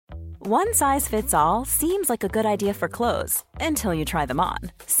One size fits all seems like a good idea for clothes until you try them on.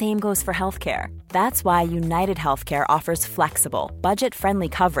 Same goes for healthcare. That's why United Healthcare offers flexible, budget-friendly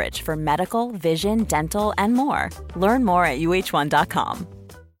coverage for medical, vision, dental, and more. Learn more at uh1.com.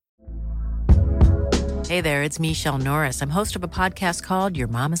 Hey there, it's Michelle Norris. I'm host of a podcast called Your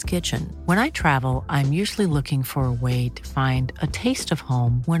Mama's Kitchen. When I travel, I'm usually looking for a way to find a taste of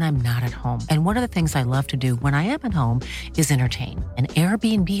home when I'm not at home. And one of the things I love to do when I am at home is entertain. And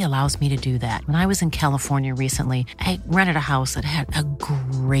Airbnb allows me to do that. When I was in California recently, I rented a house that had a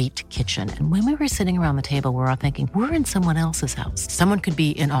great kitchen. And when we were sitting around the table, we're all thinking, we're in someone else's house. Someone could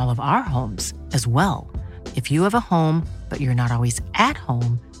be in all of our homes as well. If you have a home, but you're not always at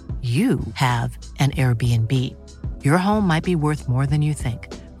home, you have an Airbnb. Your home might be worth more than you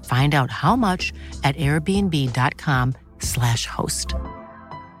think. Find out how much at airbnb.com/host.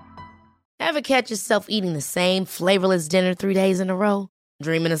 Ever catch yourself eating the same flavorless dinner 3 days in a row?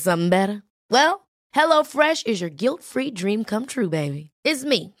 Dreaming of something better? Well, HelloFresh is your guilt-free dream come true, baby. It's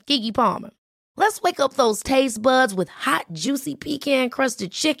me, Keke Palmer. Let's wake up those taste buds with hot, juicy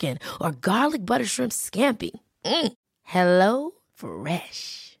pecan-crusted chicken or garlic butter shrimp scampi.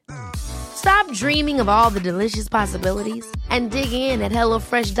 HelloFresh. Stop dreaming of all the delicious possibilities and dig in at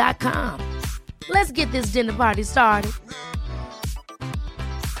HelloFresh.com. Let's get this dinner party started.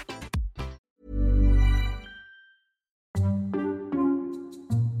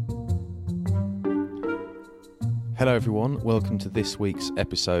 Hello everyone, welcome to this week's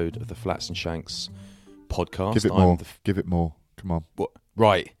episode of the Flats and Shanks podcast. Give it more. Give it more. Come on. What?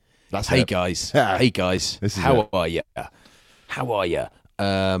 Right. That's hey it. guys. Yeah. Hey guys. How are you? How are you?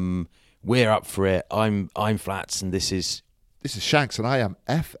 We're up for it. I'm Flats, and this is Shanks, and I am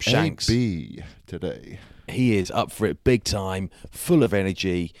Shanks. FAB today. He is up for it big time, full of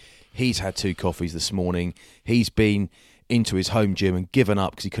energy. He's had 2 coffees this morning. He's been into his home gym and given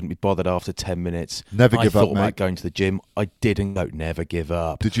up because he couldn't be bothered after 10 minutes. Never give up, I thought about mate. going to the gym. I didn't go. Never give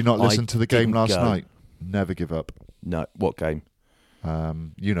up. Did you not listen to the game last go. night? Never give up. No. What game?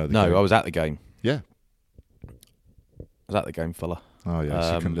 You know the No, game. I was at the game. Yeah. I was at the game, fella. Oh, yeah,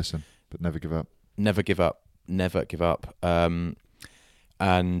 so you can listen, but never give up. Never give up. Never give up. And,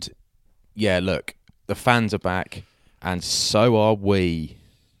 yeah, look, the fans are back, and so are we.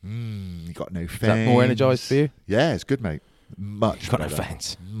 You got no fans. Is that more energised for you? Yeah, it's good, mate. Much Got better. no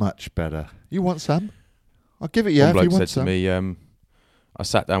fans. Much better. You want some? I'll give it you One if bloke you want said some. to me, I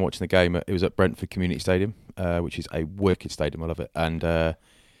sat down watching the game. It was at Brentford Community Stadium, which is a wicked stadium. I love it.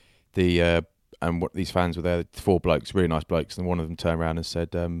 And what these fans were there, 4 blokes, really nice blokes, and one of them turned around and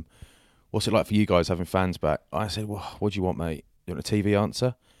said, "What's it like for you guys having fans back?" I said, "Well, what do you want, mate? You want a TV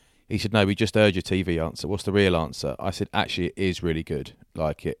answer?" He said, "No, we just heard your TV answer. What's the real answer?" I said, "Actually, it is really good.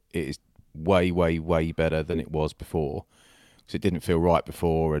 Like it is way, way, way better than it was before. Because it didn't feel right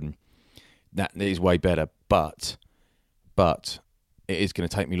before, and that is way better. But it is going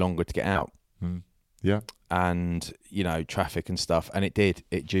to take me longer to get out." Yeah. And, you know, traffic and stuff. And it did.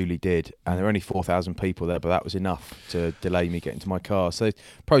 It duly did. And there were only 4,000 people there, but that was enough to delay me getting to my car. So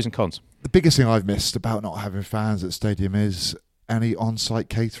pros and cons. The biggest thing I've missed about not having fans at stadium is any on-site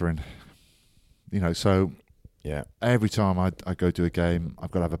catering. You know, so Yeah. every time I go to a game,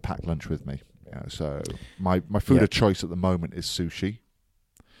 I've got to have a packed lunch with me. You know, so my food of choice at the moment is sushi,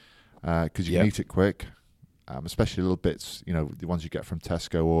 because you can eat it quick, especially little bits. You know, the ones you get from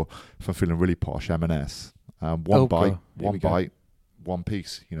Tesco, or if I'm feeling really posh, M&S. One bite, one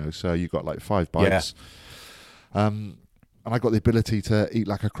piece. You know, so you got like 5 bites. And I got the ability to eat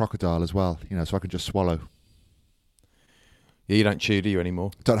like a crocodile as well. You know, so I can just swallow. Yeah, you don't chew, do you, anymore?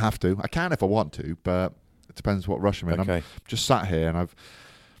 Don't have to. I can if I want to, but it depends what rush I'm in. Okay. I'm just sat here, and I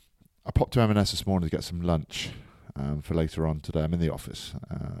popped to M&S this morning to get some lunch for later on today. I'm in the office,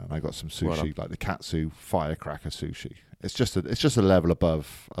 and I got some sushi, like the Katsu firecracker sushi. It's just a level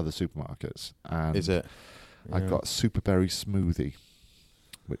above other supermarkets. And Is it? I got super berry smoothie,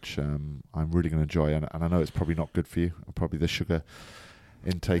 which I'm really going to enjoy, and I know it's probably not good for you. Probably the sugar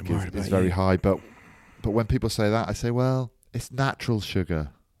intake is very high, but when people say that, I say, well, it's natural sugar,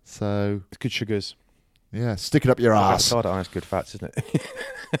 so It's good sugars. yeah, stick it up your ass. Side iron's good fats, isn't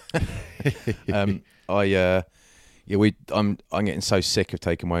it? I'm getting so sick of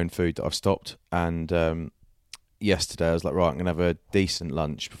taking my own food that I've stopped. And yesterday I was like, right, I'm gonna have a decent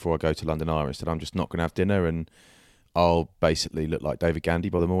lunch before I go to London Irish. Instead, I'm just not gonna have dinner, and I'll basically look like David Gandy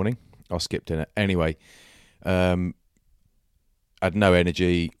by the morning. I'll skip dinner anyway. I had no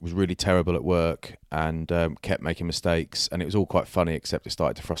energy, was really terrible at work, and kept making mistakes. And it was all quite funny, except it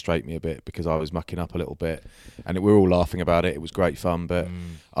started to frustrate me a bit because I was mucking up a little bit. And we were all laughing about it. It was great fun, but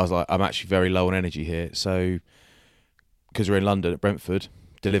I was like, I'm actually very low on energy here. So, because we're in London at Brentford,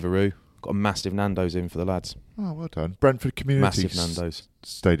 Deliveroo, Got a massive Nando's in for the lads. Oh, well done. Brentford Community Massive Nando's.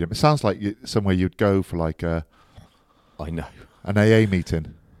 Stadium. It sounds like somewhere you'd go for like I know. an AA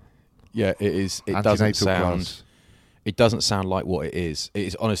meeting. Yeah, it is. It doesn't sound like what it is. It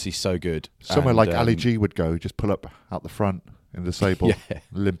is honestly so good. Somewhere like Ali G would go, just pull up out the front in the Sable,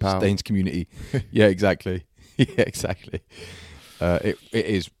 limp out. Staines Community. Yeah, exactly. Yeah, exactly. It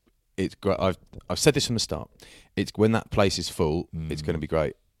is. It's great. I've said this from the start. It's when that place is full, it's going to be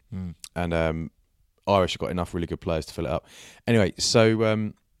great. And Irish have got enough really good players to fill it up. Anyway,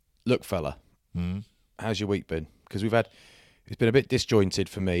 so look, fella, how's your week been? Because it's been a bit disjointed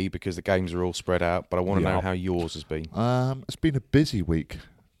for me because the games are all spread out. But I want to know how yours has been. It's been a busy week,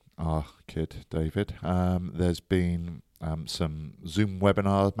 kid David. There's been some Zoom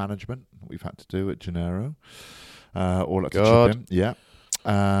webinar management we've had to do at Gennaro. All at the chip in. Yeah.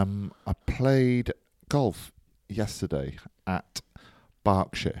 I played golf yesterday at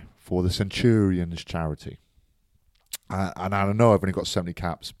Berkshire for the Centurions charity. And I know I've only got 70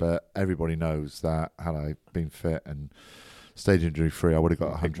 caps, but everybody knows that had I been fit and stayed injury free, I would have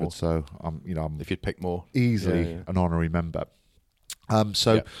got 100. So I'm if you'd pick more, easily an honorary member.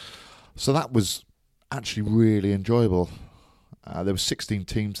 So that was actually really enjoyable. There were 16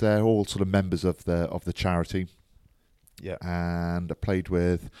 teams there, all sort of members of the charity. Yeah, and I played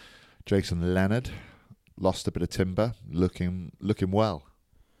with Jason Leonard. Lost a bit of timber, looking well.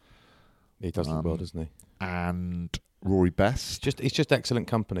 He does look well, doesn't he? And Rory Best. He's just excellent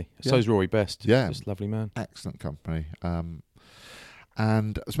company. So is Rory Best. Yeah, just lovely man. Excellent company. And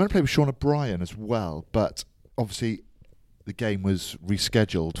I was meant to play with Sean O'Brien as well, but obviously the game was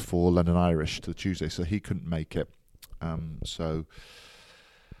rescheduled for London Irish to Tuesday, so he couldn't make it. So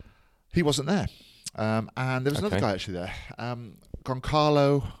he wasn't there. And there was another guy actually there,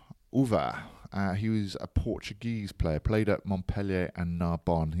 Goncalo Uva. He was a Portuguese player, played at Montpellier and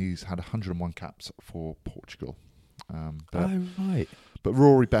Narbonne. He's had 101 caps for Portugal. Right. But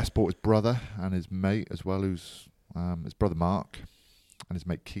Rory Best brought his brother and his mate as well, who's his brother Mark and his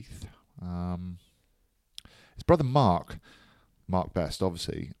mate Keith. His brother Mark Best,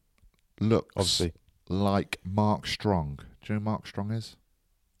 obviously, looks like Mark Strong. Do you know who Mark Strong is?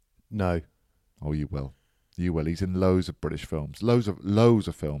 No. Oh, you will. You will. He's in loads of British films. Loads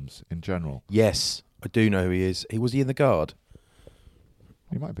of films in general. Yes, I do know who he is. Was he in The Guard?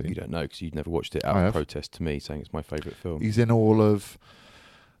 He might be. You don't know because you've never watched it out of protest to me saying it's my favourite film. He's in all of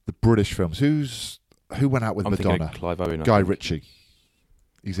the British films. Who went out with Madonna? Clive Owen, Guy Ritchie.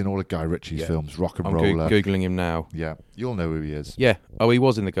 He's in all of Guy Ritchie's films. Rock and Roller. I'm Googling him now. Yeah, you'll know who he is. Yeah. Oh, he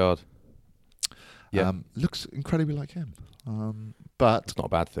was in The Guard. Yeah. Looks incredibly like him. But it's not a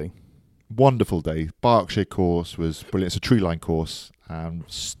bad thing. Wonderful day. Berkshire course was brilliant. It's a tree line course.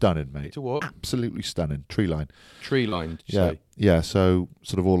 Stunning, mate. It's a what? Absolutely stunning. Tree line. Tree line, did you say? Yeah, so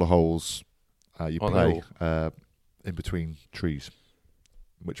sort of all the holes you play in between trees.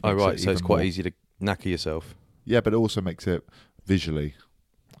 Which makes it so it's quite easy to knacker yourself. Yeah, but it also makes it visually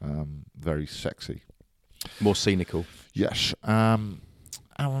very sexy. More scenical. Yes.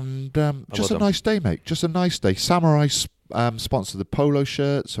 Just a nice day, mate. Just a nice day. Samurai sponsored the polo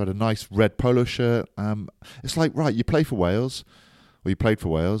shirt, so I had a nice red polo shirt. It's like, right, you play for Wales, or you played for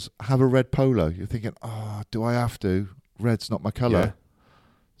Wales, have a red polo. You're thinking, do I have to? Red's not my colour. Yeah.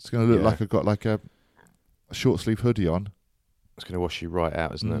 It's going to look like I've got like a short sleeve hoodie on. It's going to wash you right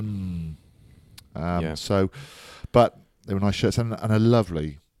out, isn't it? So, but they were nice shirts and a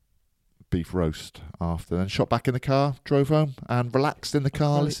lovely beef roast after. Then shot back in the car, drove home, and relaxed in the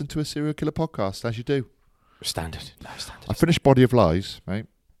car, listened to a serial killer podcast, as you do. Standard. I finished Body of Lies, mate.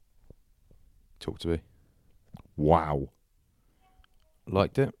 Talk to me. Wow.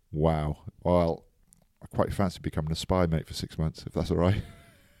 Liked it? Wow. Well, I quite fancy becoming a spy, mate, for 6 months, if that's all right.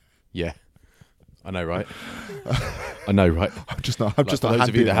 Yeah. I know, right? I know, right? I'm just not for those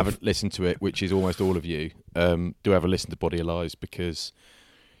of you that haven't listened to it, which is almost all of you, do have a listen to Body of Lies because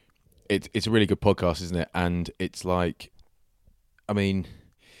it's a really good podcast, isn't it? And it's like, I mean,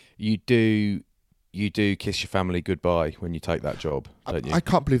 you do kiss your family goodbye when you take that job, don't you? I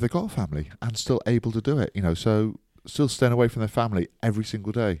can't believe they got a family and still able to do it, so still staying away from their family every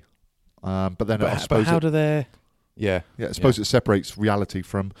single day. But then I suppose I suppose it separates reality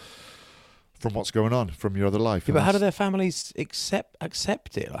from what's going on, from your other life. Yeah, but how do their families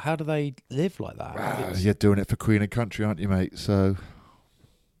accept it? Like, how do they live like that? You're doing it for Queen and Country, aren't you, mate? So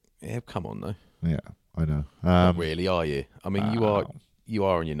yeah, come on though. Yeah, I know. Not really, are you? I mean, you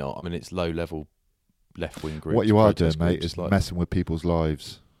are and you're not. I mean, it's low level left-wing groups. What you are doing, mate, is like messing with people's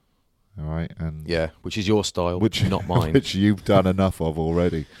lives. All right, and which is your style, not mine. Which you've done enough of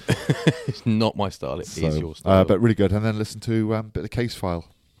already. It's not my style. It is your style. But really good. And then listen to a bit of the Case File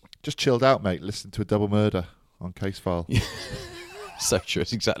Just chilled out, mate. Listened to a double murder on Case File. So true.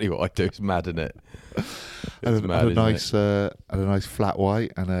 It's exactly what I do. It's mad, isn't it? Had a nice flat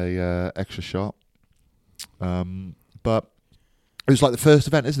white and a extra shot. But it was like the first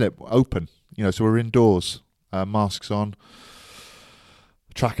event, isn't it? Open. So we're indoors, masks on,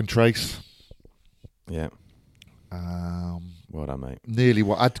 track and trace. Yeah. Well done, mate. Nearly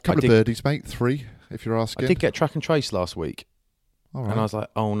what? I had a couple of birdies, mate. 3, if you're asking. I did get track and trace last week. All right. And I was like,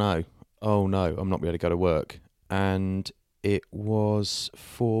 oh no, I'm not going to be able to go to work. And it was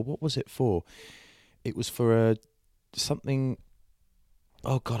for, what was it for? It was for something,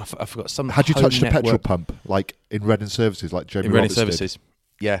 oh God, I forgot. Some Had you touched network. a petrol pump, like in Reading Services, like Jamie in Reading Roberts Services? did?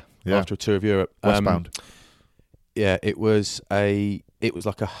 Yeah, after a tour of Europe. Westbound. Yeah, it was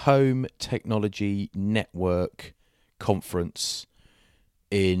like a home technology network conference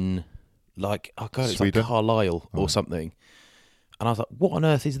in it's Sweden? like Carlisle or something. And I was like, what on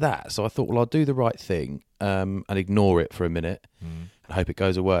earth is that? So I thought, well, I'll do the right thing and ignore it for a minute and hope it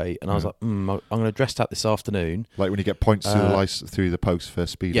goes away. And I was like, I'm going to dress that this afternoon. Like when you get points through the post for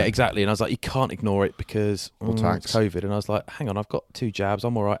speeding. Yeah, exactly. And I was like, you can't ignore it because it's COVID. And I was like, hang on, I've got 2 jabs.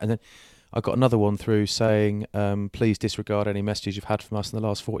 I'm all right. And then I got another one through saying, please disregard any messages you've had from us in the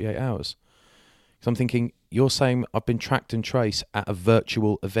last 48 hours. So I'm thinking, you're saying I've been tracked and traced at a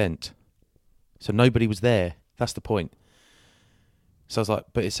virtual event. So nobody was there. That's the point. So I was like,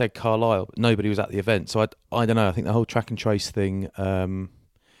 but it said Carlisle, but nobody was at the event. So I don't know. I think the whole track and trace thing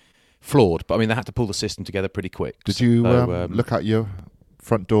flawed. But I mean, they had to pull the system together pretty quick. Did you look at your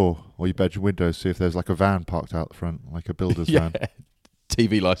front door or your bedroom window, see if there's like a van parked out the front, like a builder's van?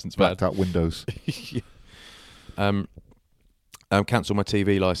 TV license van. Blacked out windows. Cancelled my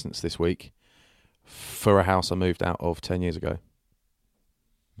TV license this week for a house I moved out of 10 years ago.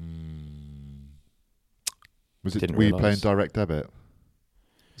 Were you paying direct debit?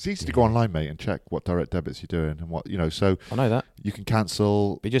 It's easy to go online, mate, and check what direct debits you're doing and what, so I know that. You can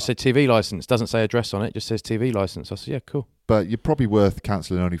cancel. But it just said TV license. Doesn't say address on it. Just says TV license. I said, yeah, cool. But you're probably worth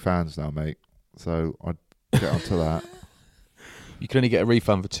cancelling OnlyFans now, mate. So I'd get onto that. You can only get a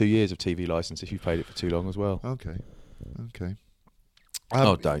refund for 2 years of TV license if you've paid it for too long as well. Okay. Don't.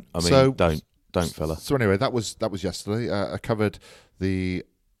 I mean, don't, fella. So anyway, that was yesterday. I covered the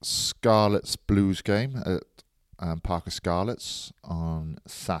Scarlets Blues game at Parker Scarlets on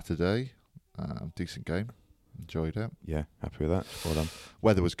Saturday. Decent game. Enjoyed it. Yeah, happy with that. Well done.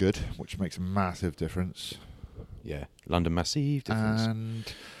 Weather was good, which makes a massive difference. Yeah, London massive difference.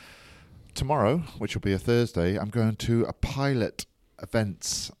 And tomorrow, which will be a Thursday, I'm going to a Pilot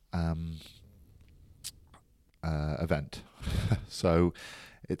Events event. So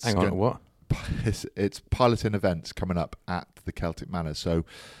it's hang on, what? It's piloting events coming up at the Celtic Manor. So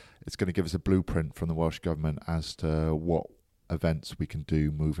it's going to give us a blueprint from the Welsh Government as to what events we can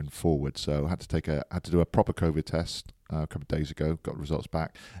do moving forward. So I had to do a proper COVID test a couple of days ago. Got results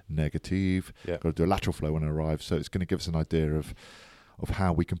back negative. Yeah. Got to do a lateral flow when I arrived. So it's going to give us an idea of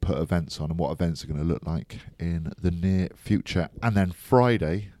how we can put events on and what events are going to look like in the near future. And then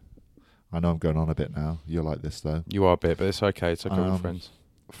Friday, I know I'm going on a bit now. You're like this though. You are a bit, but it's okay. It's okay with friends.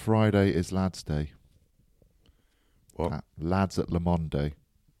 Friday is Lads Day. What? Lads at Le Mans Day.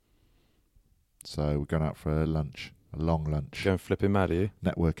 So we're going out for a lunch, a long lunch. Going flipping mad, are you?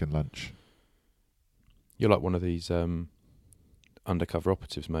 Networking lunch. You're like one of these undercover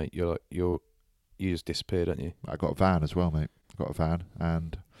operatives, mate. You just disappeared, don't you? I got a van as well, mate. I got a van,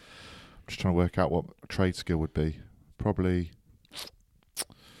 and I'm just trying to work out what a trade skill would be. Probably.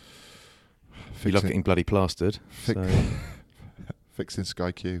 You love getting bloody plastered. Fixing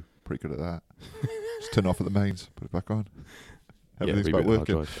Sky Q. Pretty good at that. Just turn it off at the mains, put it back on. Everything's about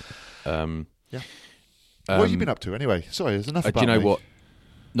working. Yeah. What have you been up to anyway? Sorry, there's enough about do you know me. what?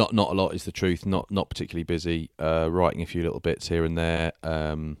 Not a lot is the truth. Not particularly busy. Writing a few little bits here and there.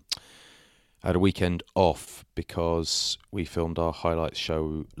 I had a weekend off because we filmed our highlights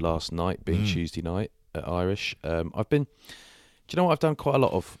show last night, being Tuesday night at Irish. Do you know what I've done quite a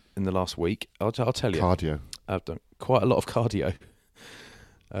lot of in the last week? I'll tell you. Cardio. I've done quite a lot of cardio.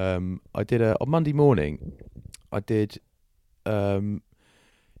 I did on Monday morning. I did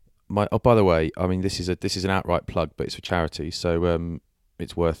by the way, I mean this is an outright plug, but it's for charity, so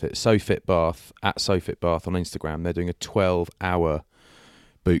it's worth it. SoFit Bath at SoFit Bath on Instagram. They're doing a 12-hour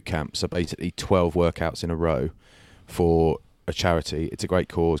boot camp, so basically 12 workouts in a row for a charity. It's a great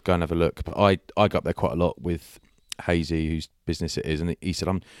cause. Go and have a look. But I got up there quite a lot with Hazy, whose business it is, and he said,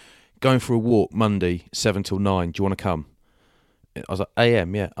 I'm going for a walk Monday 7 till 9. Do you want to come? I was like,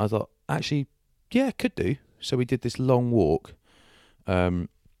 AM, yeah. I was like, actually, yeah, could do. So we did this long walk.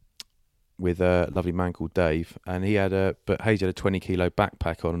 with a lovely man called Dave, and but Hayes had a 20 kilo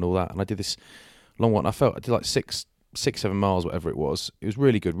backpack on and all that, and I did this long one. I did like 6-7 miles, whatever it was. It was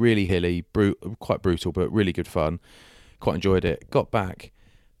really good, really hilly, quite brutal, but really good fun. Quite enjoyed it. Got back,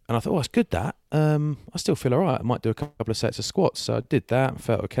 and I thought, it's good that. I still feel all right. I might do a couple of sets of squats. So I did that and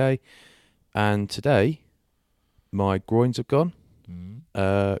felt okay. And today, my groins have gone,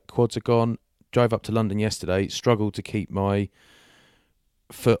 quads are gone. Drove up to London yesterday, struggled to keep my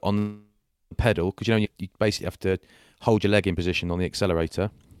foot on the pedal, because you basically have to hold your leg in position on the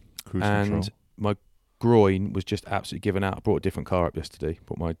accelerator. Cruise and control. My groin was just absolutely given out. I brought a different car up yesterday,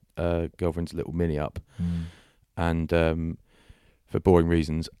 brought my girlfriend's little Mini up, and for boring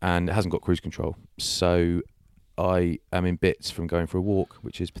reasons, and it hasn't got cruise control, so I am in bits from going for a walk,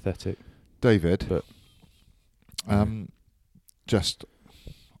 which is pathetic. David, but just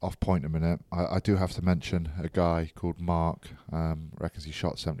off point a minute, I do have to mention a guy called Mark, reckons he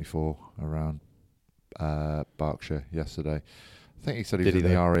shot 74 around Berkshire yesterday. I think he said he was in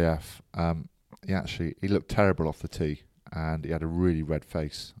the RAF. He looked terrible off the tee, and he had a really red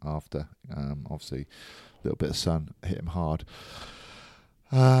face after. Obviously, a little bit of sun hit him hard.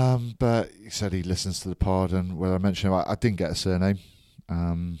 But he said he listens to the pod, and when I mentioned him, I didn't get a surname.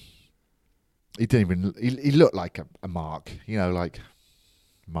 He didn't even. He looked like a Mark, like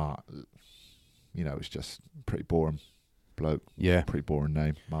Mark. It's just pretty boring bloke. Yeah, pretty boring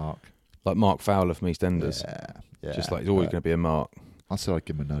name, Mark. Like Mark Fowler from EastEnders. Yeah. Just like he's always going to be a Mark. I said I'd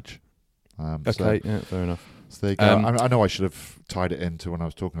give him a nudge. Okay, fair enough. So there you go. I know I should have tied it into when I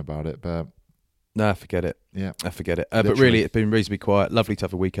was talking about it, but no, forget it. Yeah, I forget it. But really, it's been reasonably quiet. Lovely to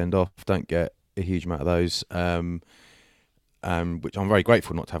have a weekend off. Don't get a huge amount of those, which I'm very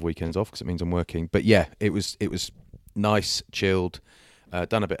grateful not to have weekends off, because it means I'm working. But yeah, it was nice, chilled.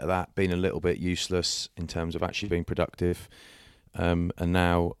 Done a bit of that. Been a little bit useless in terms of actually being productive. And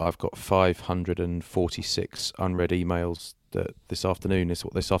now I've got 546 unread emails that this afternoon is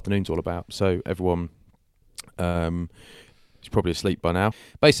what this afternoon's all about. So everyone is probably asleep by now.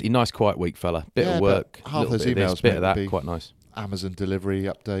 Basically, nice quiet week, fella. Bit of work, half those bit of emails, this, bit of that. Quite nice. Amazon delivery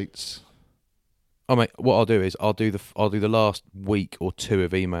updates. Oh mate, what I'll do is I'll do the last week or two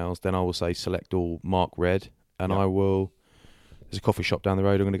of emails. Then I will say select all, mark read, and I will. There's a coffee shop down the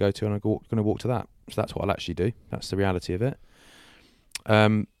road I'm going to go to, and I'm going to walk to that. So that's what I'll actually do. That's the reality of it.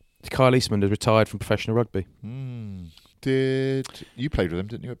 Kyle Eastman has retired from professional rugby. Did you played with him?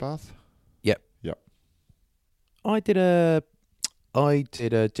 Didn't you at Bath? Yep. I did a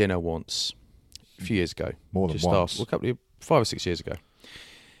dinner once a few years ago. More than once. 5 or 6 years ago.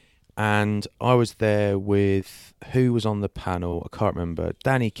 And I was there with who was on the panel? I can't remember.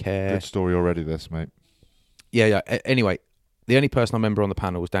 Danny Kerr. Good story already, this mate. Yeah. Anyway, the only person I remember on the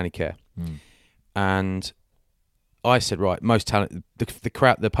panel was Danny Kerr, and I said, right, most talented.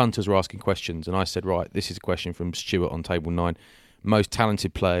 The punters were asking questions, and I said, right, this is a question from Stuart on table 9. Most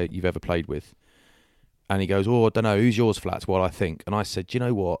talented player you've ever played with. And he goes, I don't know, who's yours, Flats? Well, I think. And I said, do you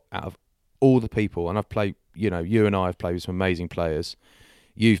know what? Out of all the people, and I've played, you and I have played with some amazing players.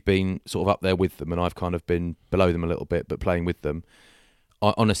 You've been sort of up there with them, and I've kind of been below them a little bit, but playing with them.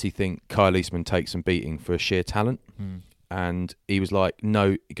 I honestly think Kyle Eastman takes some beating for sheer talent. And he was like,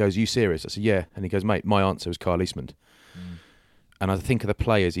 no. He goes, are you serious? I said, yeah. And he goes, mate, my answer was Kyle Eastman. And I think of the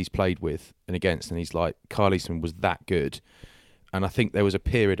players he's played with and against, and he's like, Kyle Eastman was that good. And I think there was a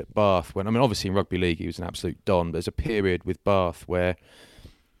period at Bath when, obviously in rugby league he was an absolute don, but there's a period with Bath where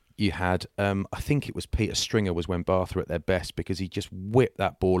you had, I think it was Peter Stringer was when Bath were at their best, because he just whipped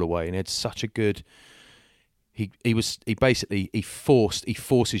that ball away, and he had such a good... He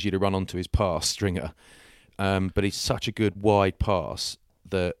forces you to run onto his pass, Stringer. But he's such a good wide pass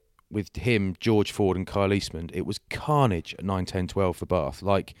that with him, George Ford and Kyle Eastman, it was carnage at 9, 10, 12 for Bath.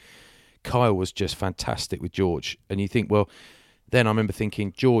 Like, Kyle was just fantastic with George. And you think, well, then I remember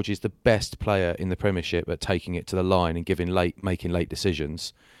thinking George is the best player in the Premiership at taking it to the line and making late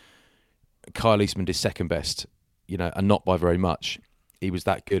decisions. Kyle Eastman is second best, and not by very much. He was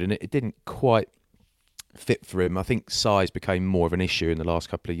that good, and it didn't quite fit for him. I think size became more of an issue in the last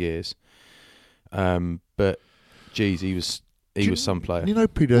couple of years. But geez, he was some player.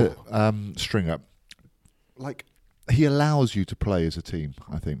 Peter Stringer, like, he allows you to play as a team,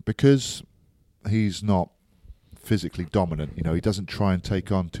 I think, because he's not physically dominant. He doesn't try and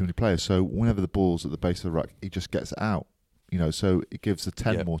take on too many players. So whenever the ball's at the base of the ruck, he just gets it out. So it gives the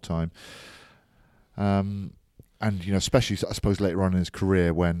 10 more time. And especially I suppose later on in his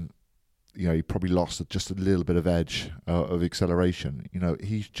career when he probably lost just a little bit of edge of acceleration.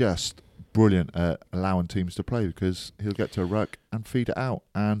 He's just brilliant at allowing teams to play, because he'll get to a ruck and feed it out.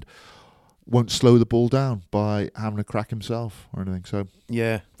 And won't slow the ball down by having a crack himself or anything. So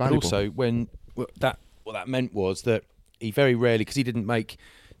yeah, valuable. But also what that meant was that he very rarely, because he didn't make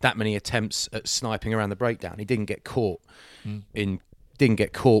that many attempts at sniping around the breakdown, he didn't get caught in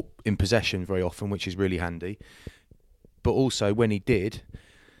possession very often, which is really handy. But also when he did,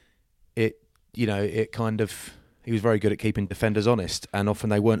 he was very good at keeping defenders honest, and often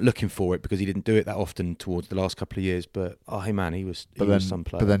they weren't looking for it because he didn't do it that often towards the last couple of years. But he was some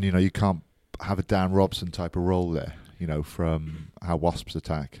player. But then you can't have a Dan Robson type of role there, from how Wasps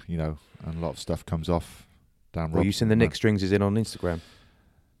attack, and a lot of stuff comes off Dan Robson. Well, you seen the Nick Strings is in on Instagram.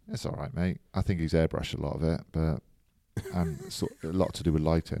 It's all right, mate. I think he's airbrushed a lot of it, but and a lot to do with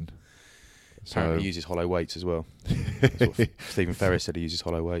lighting. Apparently he uses hollow weights as well. Stephen Ferris said he uses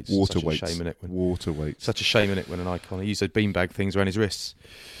hollow weights. Water Such weights. A shame in it Water weights. Such a shame in it when an icon. He used those beanbag things around his wrists.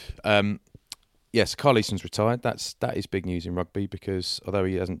 Yes, Carl Easton's retired. That is big news in rugby, because although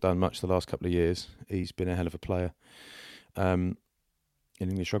he hasn't done much the last couple of years, he's been a hell of a player in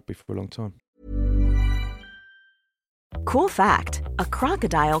English rugby for a long time. Cool fact, a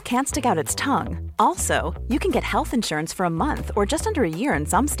crocodile can't stick out its tongue. Also, you can get health insurance for a month or just under a year in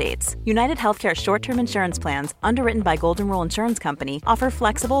some states. United Healthcare short-term insurance plans, underwritten by Golden Rule Insurance Company, offer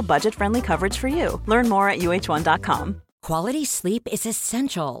flexible, budget-friendly coverage for you. Learn more at uh1.com. Quality sleep is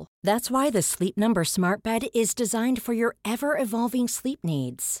essential. That's why the Sleep Number Smart Bed is designed for your ever-evolving sleep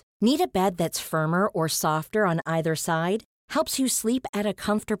needs. Need a bed that's firmer or softer on either side? Helps you sleep at a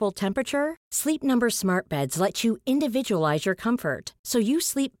comfortable temperature? Sleep Number Smart Beds let you individualize your comfort, so you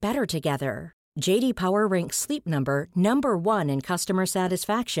sleep better together. J.D. Power ranks Sleep Number number 1 in customer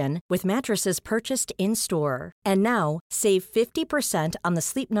satisfaction with mattresses purchased in-store. And now, save 50% on the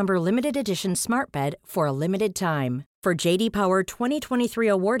Sleep Number Limited Edition Smart Bed for a limited time. For J.D. Power 2023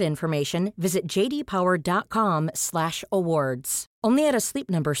 award information, visit jdpower.com/awards. Only at a Sleep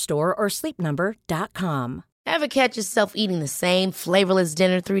Number store or sleepnumber.com. Ever catch yourself eating the same flavorless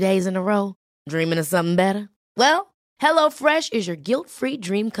dinner 3 days in a row? Dreaming of something better? Well, HelloFresh is your guilt-free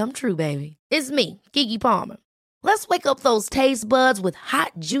dream come true, baby. It's me, Keke Palmer. Let's wake up those taste buds with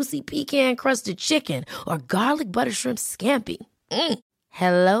hot, juicy pecan-crusted chicken or garlic butter shrimp scampi.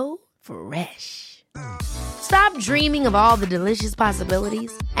 Hello Fresh. Stop dreaming of all the delicious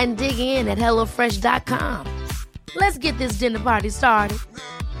possibilities and dig in at HelloFresh.com. Let's get this dinner party started.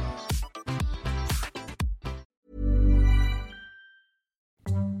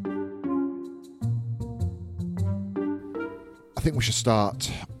 I think we should start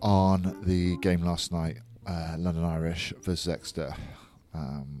on the game last night, London Irish versus Exeter,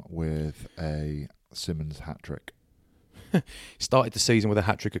 with a Simmons hat-trick. Started the season with a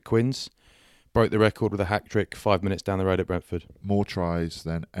hat-trick at Quins, broke the record with a hat-trick 5 minutes down the road at Brentford. More tries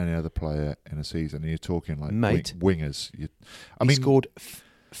than any other player in a season. And you're talking like wingers. He scored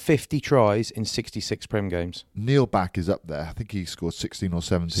 50 tries in 66 Prem games. Neil Back is up there. I think he scored 16 or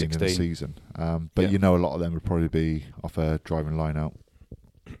 17 in a season. But a lot of them would probably be off a driving line out.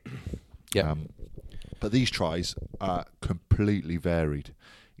 Yeah. But these tries are completely varied.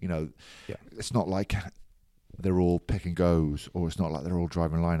 It's not like they're all pick and goes, or it's not like they're all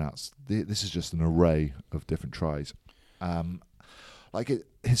driving line outs. This is just an array of different tries.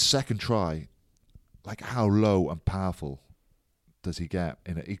 His second try, how low and powerful does he get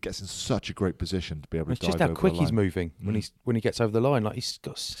in it? He gets in such a great position to be able to dive over the line. It's just how quick he's moving when he gets over the line. He's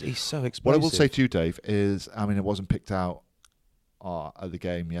so explosive. What I will say to you, Dave, is it wasn't picked out at the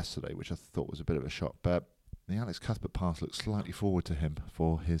game yesterday, which I thought was a bit of a shock. But the Alex Cuthbert pass looked slightly forward to him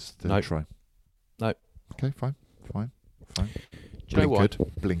for his third try. No. Okay, fine. Do you know why?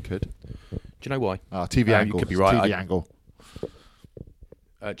 Blinkered. Do you know why? TV angle. You could be right. TV angle.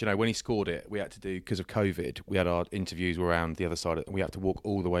 Do you know, when he scored it, we had to do, because of COVID, we had our interviews around the other side, and we had to walk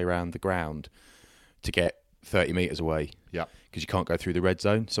all the way around the ground to get 30 metres away. Yeah. Because you can't go through the red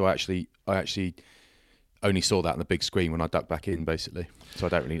zone. So I actually only saw that on the big screen when I ducked back in, basically. So I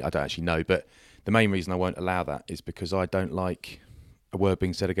don't actually know. But the main reason I won't allow that is because I don't like a word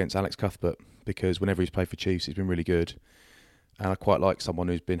being said against Alex Cuthbert, because whenever he's played for Chiefs, he's been really good. And I quite like someone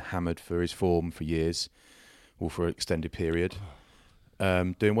who's been hammered for his form for years, or for an extended period.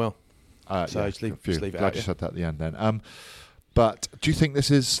 Doing well. Just leave it Glad you said that at the end then. But do you think this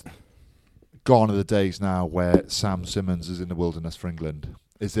is gone are the days now where Sam Simmons is in the wilderness for England?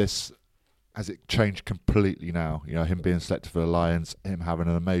 Has it changed completely now? Him being selected for the Lions, him having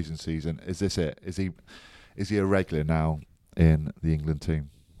an amazing season. Is this it? Is he a regular now in the England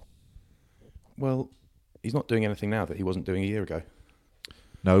team? Well, he's not doing anything now that he wasn't doing a year ago.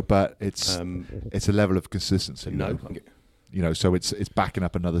 No, but it's a level of consistency. So it's backing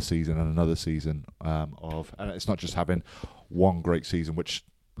up another season and another season and it's not just having one great season, which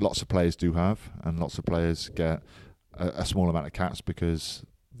lots of players do have, and lots of players get a small amount of caps because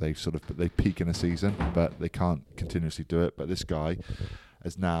they peak in a season, but they can't continuously do it. But this guy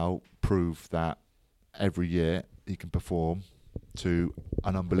has now proved that every year he can perform to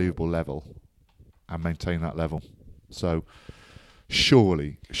an unbelievable level and maintain that level. So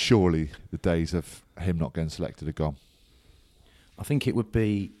surely the days of him not getting selected are gone. I think it would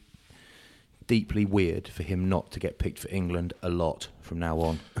be deeply weird for him not to get picked for England a lot from now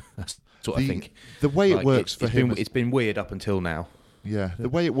on. That's what I think. The way it works for him... It's been weird up until now. Yeah, the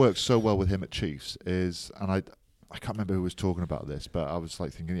way it works so well with him at Chiefs is... And I can't remember who was talking about this, but I was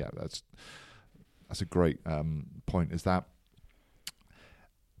like thinking, yeah, that's a great point, is that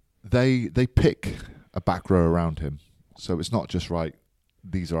they pick a back row around him. So it's not just, right,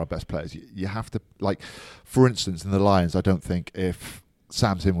 these are our best players. You have to... Like, for instance, in the Lions, I don't think if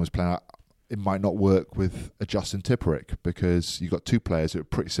Sam Simmonds was playing... It might not work with a Justin Tipperick because you've got two players who are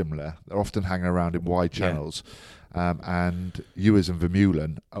pretty similar. They're often hanging around in wide channels. And Ewers and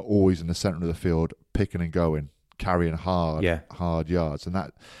Vermeulen are always in the centre of the field, picking and going, carrying hard yards. And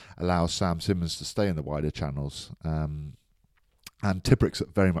that allows Sam Simmonds to stay in the wider channels. And Tipperick's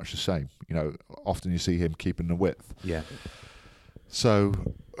very much the same. You know, often you see him keeping the width. Yeah. So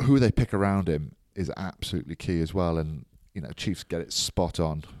who they pick around him is absolutely key as well. And, you know, Chiefs get it spot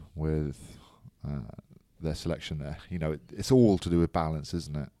on with their selection there. You know, it's all to do with balance,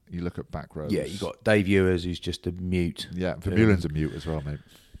 isn't it? You look at back rows. Yeah, you got Dave Ewers, who's just a mute. Yeah, Vermeulen's a mute as well, mate.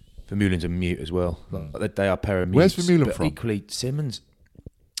 Vermeulen's a mute as well. They are pair of Where's mutes. Vermeulen from? Equally, Simmonds,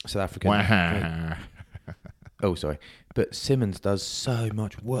 South African. Oh, sorry. But Simmonds does so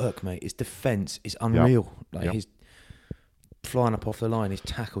much work, mate. His defence is unreal. His flying up off the line, his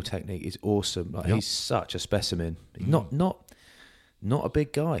tackle technique is awesome. He's such a specimen. He's not a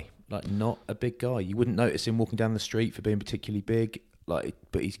big guy. Not a big guy. You wouldn't notice him walking down the street for being particularly big. But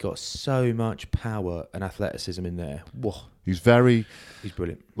he's got so much power and athleticism in there. Whoa. He's brilliant.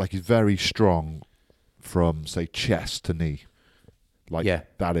 He's very strong from, say, chest to knee.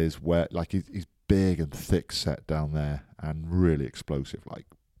 That is where, he's big and thick set down there and really explosive,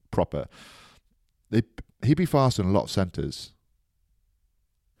 proper. He'd be faster than a lot of centres.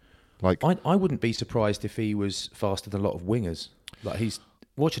 I wouldn't be surprised if he was faster than a lot of wingers. He's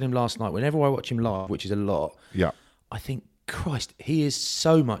watching him last night. Whenever I watch him live, which is a lot, I think, Christ, he is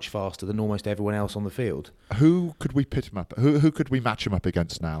so much faster than almost everyone else on the field. Who could we pit him up? Who could we match him up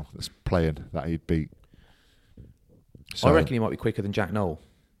against now that's playing that he'd beat? I reckon he might be quicker than Jack Nowell.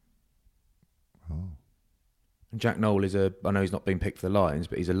 Oh. And Jack Nowell is I know he's not been picked for the Lions,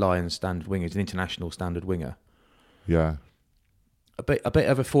 but he's a Lions standard winger. He's an international standard winger. Yeah. I bet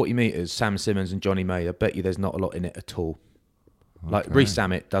over 40 metres, Sam Simmonds and Johnny May, I bet you there's not a lot in it at all. Okay. Reece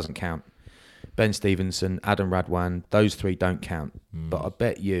Samet doesn't count. Ben Stevenson, Adam Radwan, those three don't count. But I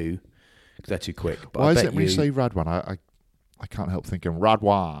bet you, because they're too quick. But why is it when you say Radwan? I can't help thinking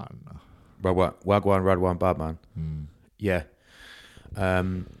Radwan. Radwan Badman. Yeah.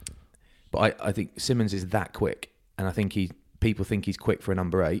 But I think Simmonds is that quick. And I think people think he's quick for a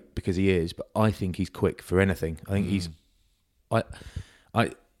number 8 because he is. But I think he's quick for anything. I think he's... I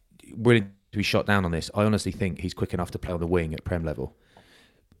willing to be shot down on this. I honestly think he's quick enough to play on the wing at Prem level.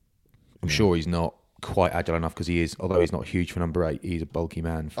 I'm sure he's not quite agile enough because he is, although he's not huge for number 8, he's a bulky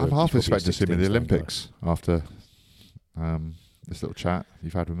man. I'm half expecting to see him in the Olympics after this little chat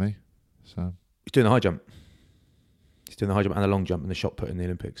you've had with me. So he's doing the high jump. He's doing the high jump and the long jump and the shot put in the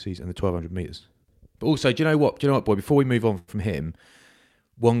Olympics. He's in the 1,200 metres. But also, do you know what, boy? Before we move on from him,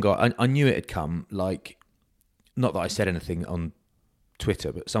 one guy, I knew it had come, not that I said anything on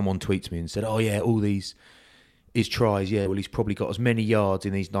Twitter, but someone tweets me and said, oh yeah, all his tries, he's probably got as many yards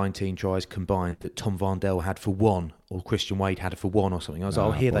in these 19 tries combined that Tom Varndell had for one, or Christian Wade had for one or something. I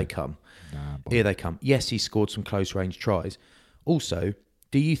was here they come. Here they come. Yes, he scored some close range tries. Also,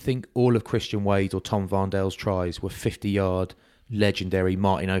 do you think all of Christian Wade or Tom Varndell's tries were 50-yard legendary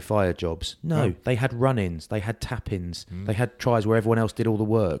Martin O'Fire jobs? No, they had run-ins, they had tap-ins, they had tries where everyone else did all the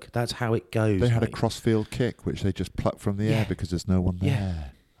work. That's how it goes. They had a cross-field kick, which they just plucked from the air because there's no one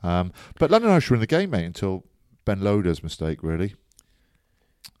there. But London Irish were in the game, mate, until Ben Loader's mistake, really.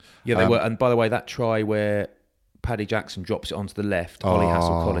 Yeah, they were. And by the way, that try where Paddy Jackson drops it onto the left, Ollie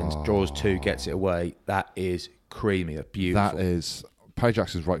Hassel-Collins draws 2, gets it away, that is creamy, beautiful. That is... Paddy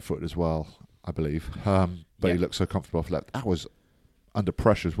Jackson's right-footed as well, I believe. But he looked so comfortable off left. That was under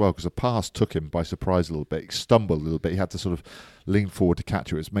pressure as well because the pass took him by surprise a little bit. He stumbled a little bit. He had to sort of lean forward to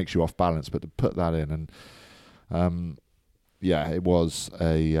catch it, which makes you off balance. But to put that in, and it was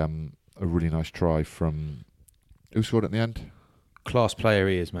a really nice try from... Who scored at the end? Class player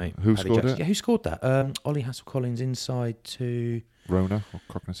he is, mate. Who Paddy scored Jackson. it? Yeah, who scored that? Ollie Hassel-Collins inside to... Rona or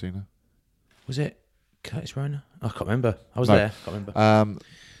Cognacina? Was it Curtis Rona? I can't remember. I was No. there. Can't remember.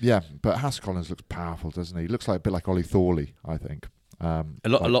 Yeah, but Haskell-Collins looks powerful, doesn't he? He looks like a bit like Ollie Thorley, I think. A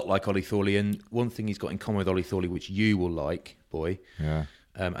lot like Ollie Thorley, and one thing he's got in common with Ollie Thorley, which you will like, boy, Yeah.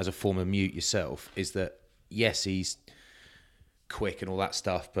 as a former mute yourself, is that yes, he's quick and all that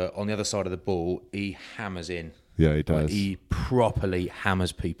stuff, but on the other side of the ball, he hammers in. Yeah, he does. Like, he properly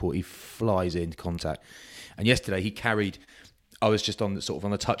hammers people. He flies into contact. And yesterday he carried. I was just on the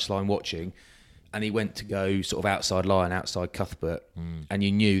touchline watching, and he went to go sort of outside line, outside Cuthbert, and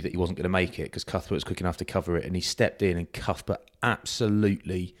you knew that he wasn't going to make it because Cuthbert was quick enough to cover it, and he stepped in, and Cuthbert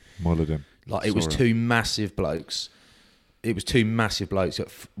absolutely Mullered him. like it was two massive blokes. It was two massive blokes that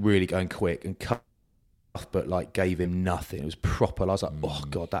really going quick, and Cuthbert like gave him nothing. It was proper. I was like, oh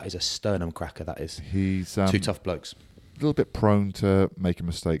god, that is a sternum cracker. That is. He's Two tough blokes. a little bit prone to making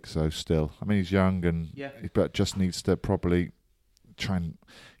mistakes, though. Still, I mean, he's young but just needs to probably try and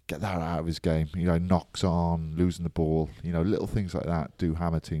get that out of his game. You know, knocks on, losing the ball. You know, little things like that do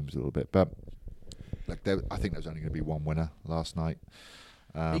hammer teams a little bit. But like, I think there was only going to be one winner last night.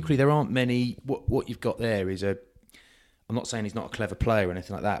 Equally, there aren't many. What you've got there is a. I'm not saying he's not a clever player or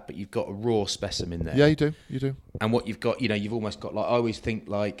anything like that, but you've got a raw specimen there. Yeah, you do. You do. And what you've got, you've almost got like, I always think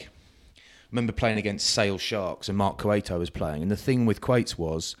like, I remember playing against Sale Sharks and Mark Cueto was playing. And the thing with Quates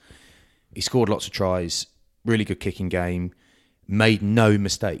was he scored lots of tries, really good kicking game, made no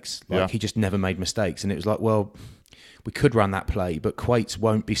mistakes. He just never made mistakes. And it was like, well, we could run that play, but Quates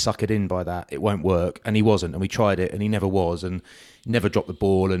won't be suckered in by that. It won't work. And he wasn't. And we tried it and he never was. And he never dropped the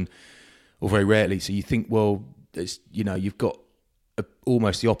ball or very rarely. So you think, well, you've got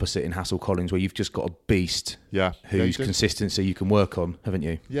almost the opposite in Hassel-Collins, where you've just got a beast whose consistency you can work on, haven't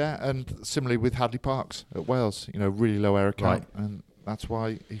you? Yeah, and similarly with Hadley Parks at Wales, really low error count, and that's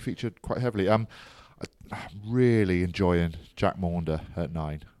why he featured quite heavily. I'm really enjoying Jack Maunder at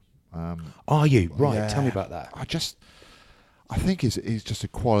 9. Are you? Right, yeah. Tell me about that. I think he's just a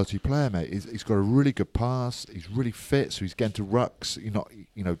quality player, mate. He's got a really good pass. He's really fit, so he's getting to rucks.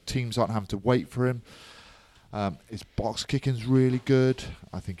 Teams aren't having to wait for him. His box kicking's really good.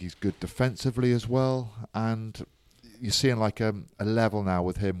 I think he's good defensively as well. And you're seeing like a level now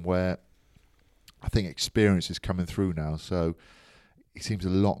with him where I think experience is coming through now. So he seems a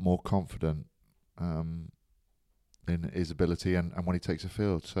lot more confident in his ability and when he takes a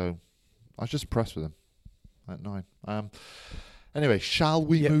field. So I was just impressed with him at 9. Anyway, shall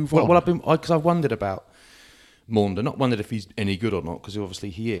we move on? Well, because I've wondered about Maunder. Not wondered if he's any good or not, because obviously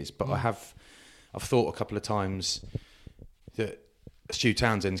he is. But I've thought a couple of times that Stu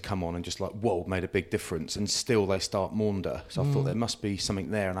Townsend's come on and just like, whoa, made a big difference, and still they start Maunder. So I thought there must be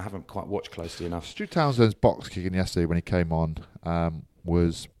something there, and I haven't quite watched closely enough. Stu Townsend's box kicking yesterday when he came on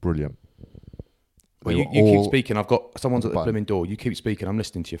was brilliant. Well, you keep speaking. I've got someone's at the blooming door. You keep speaking. I'm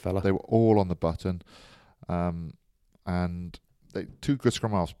listening to you, fella. They were all on the button, and they 2 good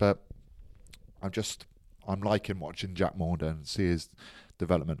scrum halves. But I'm liking watching Jack Maunder and see his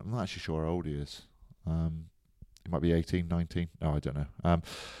development. I'm not actually sure how old he is. He might be 18, 19. No, I don't know.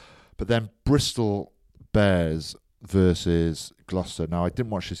 But then Bristol Bears versus Gloucester. Now, I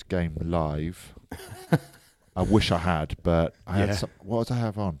didn't watch this game live. I wish I had, but I had some. What did I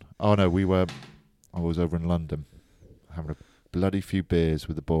have on? Oh no, I was over in London having a bloody few beers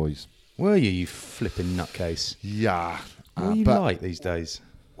with the boys. Were you, you flipping nutcase? Yeah. What are you like these days?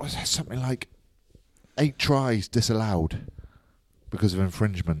 Was there something like 8 tries disallowed because of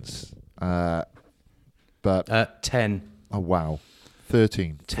infringements? But 10. Oh wow,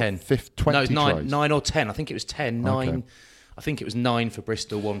 13, 10, 20 no, 9, tries. 9 or 10. I think it was 10, 9. Okay. I think it was 9 for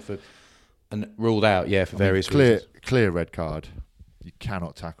Bristol, 1 for, and ruled out. Yeah, for various reasons. Clear red card. You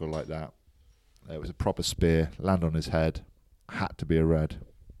cannot tackle like that. It was a proper spear, land on his head, had to be a red.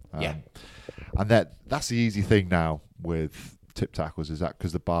 And that's the easy thing now with tip tackles, is that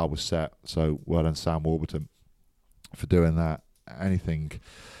because the bar was set. So well done Sam Warburton for doing that. Anything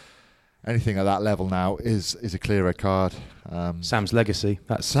at that level now is a clear red card. Sam's legacy.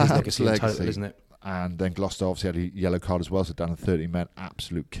 That's Sam's his legacy in total, isn't it? And then Gloucester obviously had a yellow card as well, so down to 30 men.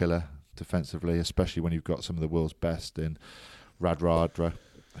 Absolute killer defensively, especially when you've got some of the world's best in Radradra,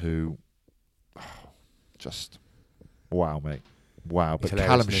 who just wow, mate. Wow. But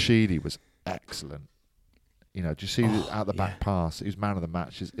Callum Sheedy was excellent. Do you see the out the back pass? He was man of the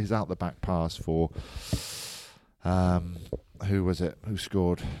match. His out the back pass for who was it? Who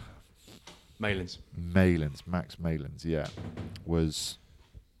scored? Max Malins, yeah, was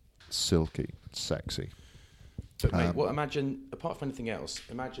silky, sexy. But mate, imagine, apart from anything else,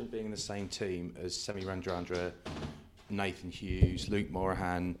 imagine being in the same team as Semi Radradra, Nathan Hughes, Luke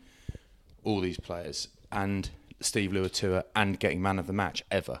Morahan, all these players, and Steve Luatua, and getting man of the match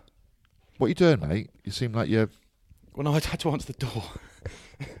ever. What are you doing, mate? You seem like you're... Well, no, I had to answer the door.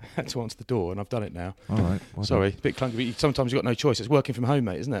 And I've done it now. All right. Well Sorry, done. a bit clunky, but sometimes you've got no choice. It's working from home,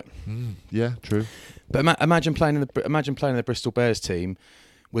 mate, isn't it? Yeah, true. But imagine playing in the Bristol Bears team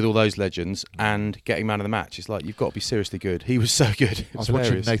with all those legends and getting man of the match. It's like, you've got to be seriously good. He was so good. It I was was watching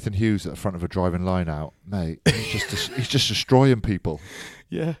hilarious. Nathan Hughes at the front of a driving line out. Mate, he's just destroying people.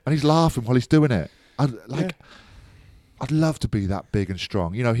 Yeah. And he's laughing while he's doing it. I'd love to be that big and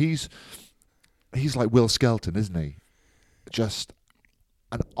strong. You know, he's like Will Skelton, isn't he? Just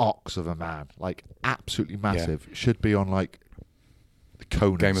an ox of a man. Like, absolutely massive. Yeah. Should be on, like, the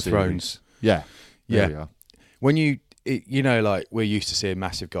Conan Game of series. Thrones. Yeah. There Yeah. we are. When like, we're used to seeing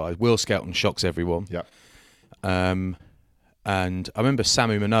massive guys. Will Skelton shocks everyone. Yeah. And I remember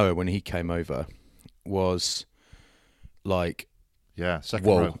Samu Manoa, when he came over, was like... Yeah, second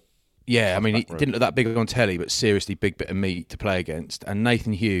whoa. row. Yeah, I mean, he didn't look that big on telly, but seriously big bit of meat to play against. And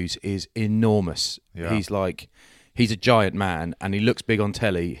Nathan Hughes is enormous. Yeah. He's a giant man, and he looks big on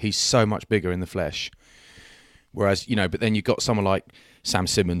telly. He's so much bigger in the flesh. Whereas, but then you've got someone like Sam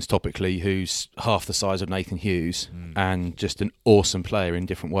Simmons, topically, who's half the size of Nathan Hughes and just an awesome player in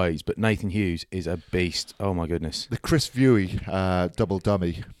different ways. But Nathan Hughes is a beast. Oh, my goodness. The Chris Vewey double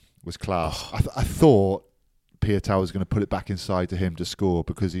dummy was class. I thought Piatau was going to put it back inside to him to score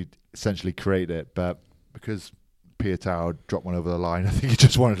because he essentially created it, but because Piatau dropped one over the line, I think he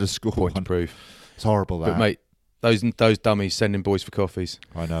just wanted to score. Point to prove. It's horrible, that. But, mate, those dummies sending boys for coffees.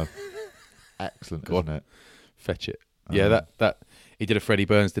 I know. Excellent, isn't it? Fetch it. Yeah, that he did a Freddie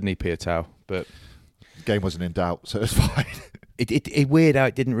Burns, didn't he, Piatau? But the game wasn't in doubt, so it's fine. It weird how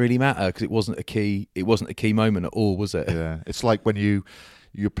it didn't really matter because it wasn't a key moment at all, was it? Yeah, it's like when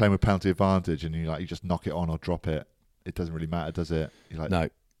you're playing with penalty advantage and you just knock it on or drop it. It doesn't really matter, does it? You're like, no.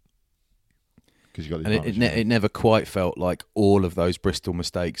 Because you got the advantage. And it never quite felt like all of those Bristol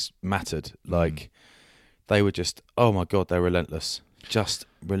mistakes mattered. Like they were just, oh my God, they're relentless. Just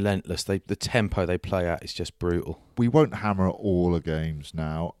relentless. The tempo they play at is just brutal. We won't hammer all the games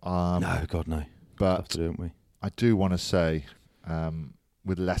now. No, God, no. But have to do, don't we? I do want to say,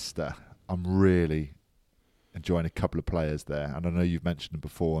 with Leicester, I'm really enjoying a couple of players there. And I know you've mentioned them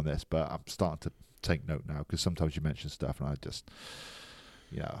before on this, but I'm starting to take note now because sometimes you mention stuff and I just,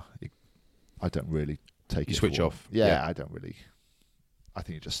 I don't really take it. You switch off. Yeah, I don't really. I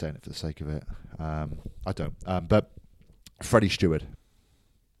think you're just saying it for the sake of it. I don't. But Freddie Stewart.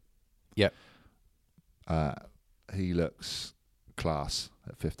 Yep. He looks class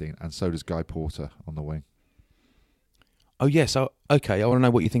at 15, and so does Guy Porter on the wing. Oh, yes. Okay, I want to know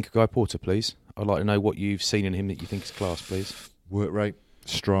what you think of Guy Porter, please. I'd like to know what you've seen in him that you think is class, please. Work rate,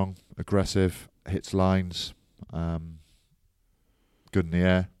 strong, aggressive, hits lines, good in the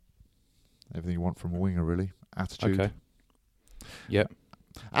air. Everything you want from a winger, really. Attitude. Okay. Yep.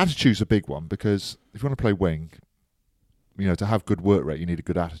 Attitude's a big one because if you want to play wing, to have good work rate, you need a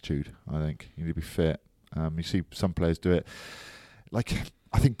good attitude, I think. You need to be fit. You see some players do it. Like,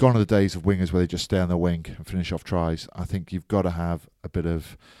 I think gone are the days of wingers where they just stay on the wing and finish off tries. I think you've got to have a bit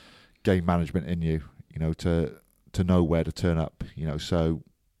of game management in you, to know where to turn up, so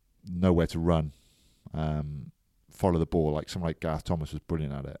know where to run, follow the ball. Like someone like Gareth Thomas was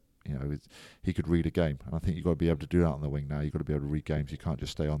brilliant at it. He could read a game, and I think you've got to be able to do that on the wing now. You've got to be able to read games. You can't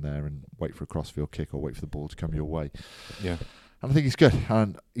just stay on there and wait for a crossfield kick or wait for the ball to come your way. Yeah. And I think he's good,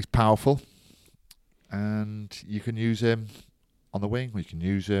 and he's powerful, and you can use him on the wing, or you can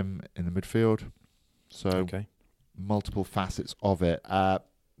use him in the midfield. So multiple facets of it.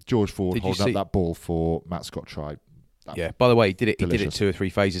 George Ford holding up that ball for Matt Scott-Tribe. Yeah. By the way, he did it 2 or 3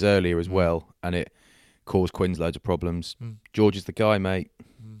 phases earlier as well, and it caused Quins loads of problems. George is the guy, mate.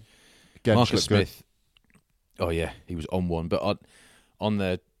 Again, Marcus Smith. Good. Oh yeah, he was on one. But on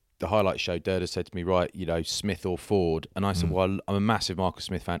the highlight show, Derda said to me, right, Smith or Ford, and I said, well, I'm a massive Marcus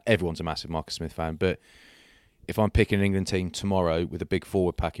Smith fan. Everyone's a massive Marcus Smith fan, but if I'm picking an England team tomorrow with a big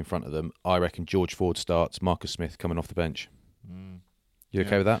forward pack in front of them, I reckon George Ford starts, Marcus Smith coming off the bench. You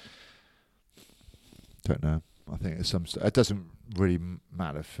okay with that? Don't know. I think at some it doesn't really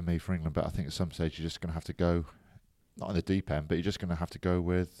matter for me for England, but I think at some stage you're just going to have to go, not in the deep end, but you're just going to have to go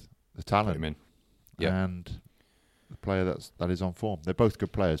with the talent and the player that is on form. They're both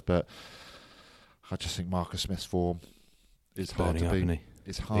good players, but I just think Marcus Smith's form is hard to beat.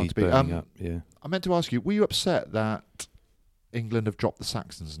 It's hard to beat. Up, yeah. I meant to ask you, were you upset that England have dropped the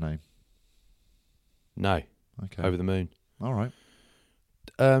Saxons' name? No. Okay. Over the moon. All right.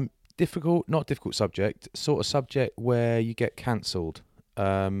 Not difficult subject, sort of subject where you get cancelled.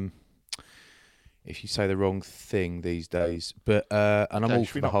 if you say the wrong thing these days. But and I'm all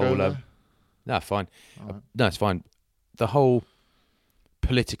for the whole. No, fine. Right. No, it's fine. The whole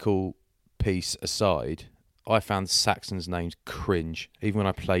political piece aside, I found Saxon's names cringe. Even when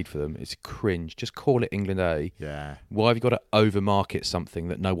I played for them, it's cringe. Just call it England A. Yeah. Why have you got to overmarket something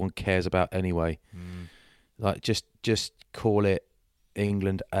that no one cares about anyway? Like, just call it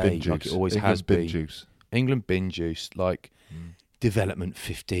England A, Bin like juice. it always England has bin been. Juice. England bin juice, like Development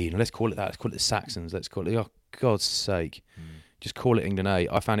 15. Let's call it that. Let's call it the Saxons. Let's call it. Oh, God's sake. Just call it England A.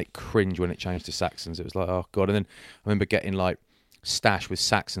 I found it cringe when it changed to Saxons. It was like, oh God. And then I remember getting like stash with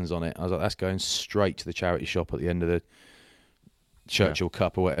Saxons on it. I was like, that's going straight to the charity shop at the end of the Churchill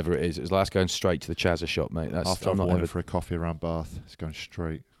Cup or whatever it is. It was like, that's going straight to the Chazza shop, mate. That's After I've worn it for a coffee around Bath, it's going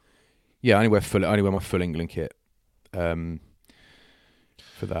straight. Yeah, I only wear my full England kit for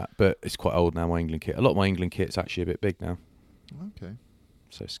that. But it's quite old now, my England kit. A lot of my England kit's actually a bit big now. Okay.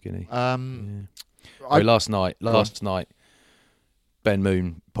 So skinny. Last night, Ben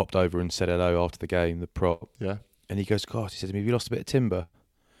Moon popped over and said hello after the game, the prop. Yeah. And he goes, God, he said to me, have you lost a bit of timber?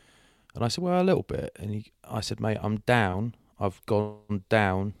 And I said, well, a little bit. And I said, mate, I'm down. I've gone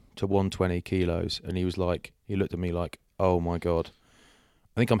down to 120 kilos. And he was like, he looked at me like, oh my God.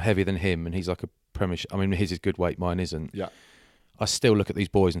 I think I'm heavier than him. And he's like a premiership. I mean, his is good weight, mine isn't. Yeah. I still look at these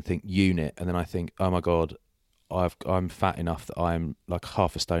boys and think unit. And then I think, oh my God, I'm fat enough that I'm like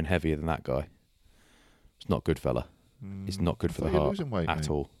half a stone heavier than that guy. It's not good, fella. It's not good for the heart at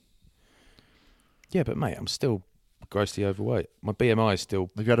all. Yeah, but mate, I'm still grossly overweight. My BMI is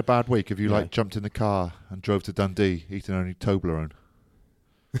still... Have you had a bad week? Have you like jumped in the car and drove to Dundee eating only Toblerone?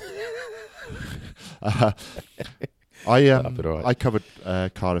 I covered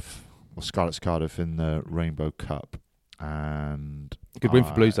Cardiff, or Scarlet's Cardiff in the Rainbow Cup, and good win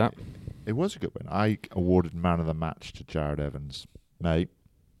for Blues. That it was a good win. I awarded man of the match to Jared Evans, mate.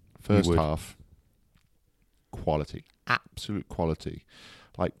 First half, quality, absolute quality,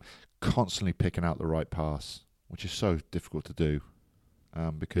 like constantly picking out the right pass, which is so difficult to do,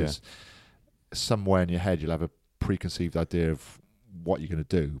 because somewhere in your head you'll have a preconceived idea of what you're going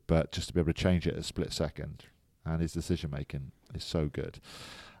to do, but just to be able to change it at a split second, and his decision making is so good.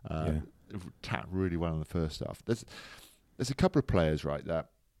 Tapped really well in the first half. There's a couple of players, right, that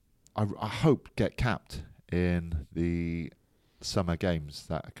I hope get capped in the summer games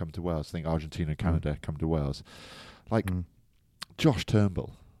that come to Wales. I think Argentina and Canada come to Wales. Like Josh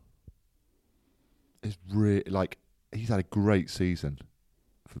Turnbull is really he's had a great season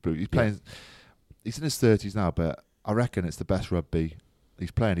for the Blues. He's playing. He's in his 30s now, but I reckon it's the best rugby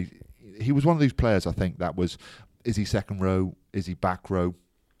he's playing. He was one of these players, I think, that was, is he second row? Is he back row?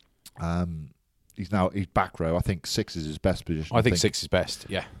 He's back row. I think 6 is his best position. I think 6 is best,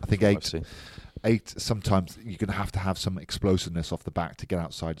 yeah. I think 8, sometimes you're going to have some explosiveness off the back to get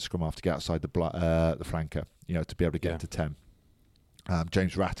outside the scrum half, to get outside the flanker, to be able to get to 10.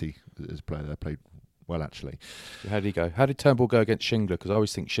 James Ratty is a player that played well, actually. How did he go? How did Turnbull go against Shingler? Because I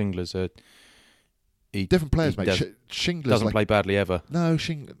always think Shingler's different players, mate. Shingler doesn't play badly ever. No,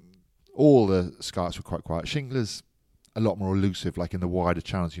 all the Scarlets were quite quiet. Shingler's a lot more elusive, like in the wider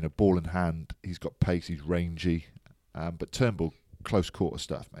channels, ball in hand. He's got pace, he's rangy. But Turnbull, close quarter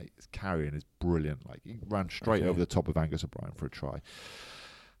stuff, mate. His carrying is brilliant. Like, he ran straight over the top of Angus O'Brien for a try.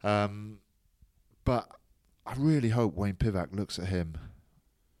 But I really hope Wayne Pivac looks at him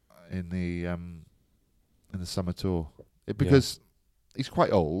in the summer tour, because he's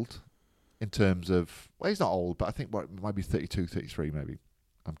quite old in terms of, well, he's not old, but I think it might be 32, 33 maybe.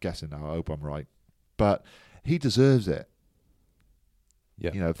 I'm guessing now. I hope I'm right. But he deserves it.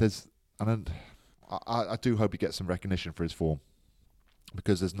 Yeah. If there's, and I do hope he gets some recognition for his form,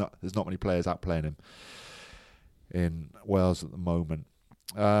 because there's not many players outplaying him in Wales at the moment.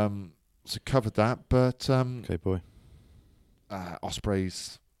 So covered that, but okay, boy.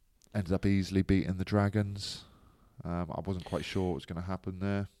 Ospreys ended up easily beating the Dragons. I wasn't quite sure what was going to happen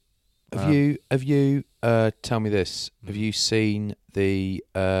there. Have you tell me this? Have you seen the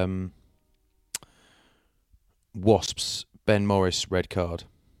Wasps Ben Morris red card?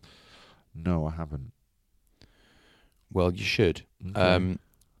 No, I haven't. Well, you should. Okay.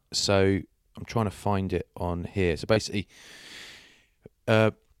 So I'm trying to find it on here. So basically,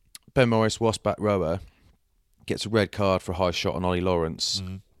 Ben Morris, Wasp back rower, gets a red card for a high shot on Ollie Lawrence,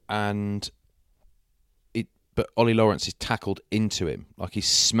 but Ollie Lawrence is tackled into him, like he's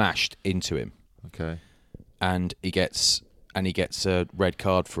smashed into him. Okay. And he gets a red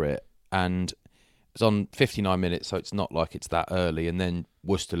card for it, and it's on 59 minutes, so it's not like it's that early. And then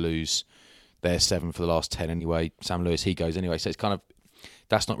Worcester lose their 7 for the last 10 anyway. Sam Lewis, he goes anyway. So it's kind of,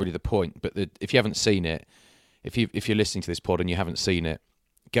 that's not really the point. But if you haven't seen it, if you're listening to this pod and you haven't seen it,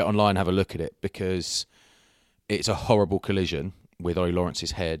 get online, have a look at it, because it's a horrible collision with Ollie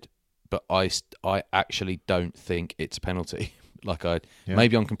Lawrence's head. But I actually don't think it's a penalty.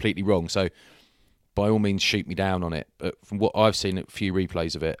 Maybe I'm completely wrong. So by all means, shoot me down on it. But from what I've seen, a few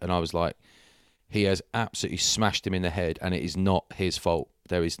replays of it, and I was like, he has absolutely smashed him in the head, and it is not his fault.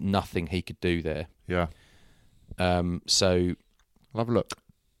 There is nothing he could do there. Yeah. So I'll have a look.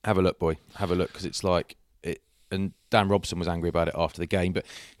 Have a look, boy. Have a look, because it's like it. And Dan Robson was angry about it after the game. But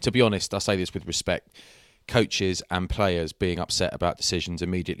to be honest, I say this with respect. Coaches and players being upset about decisions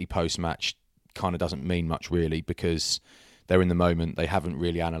immediately post-match kind of doesn't mean much, really, because they're in the moment. They haven't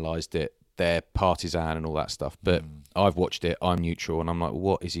really analysed it. They're partisan and all that stuff. But I've watched it. I'm neutral, and I'm like,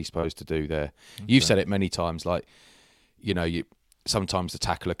 what is he supposed to do there? Okay. You've said it many times, like, sometimes the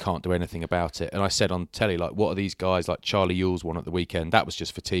tackler can't do anything about it. And I said on telly, like, what are these guys, like Charlie Ewell's one at the weekend? That was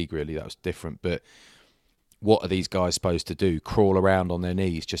just fatigue, really. That was different. But what are these guys supposed to do? Crawl around on their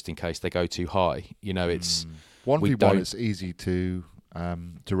knees just in case they go too high? It's 1v1. It's easy to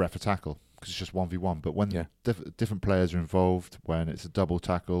ref a tackle because it's just 1v1. But when different players are involved, when it's a double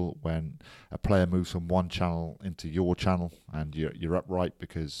tackle, when a player moves from one channel into your channel and you're upright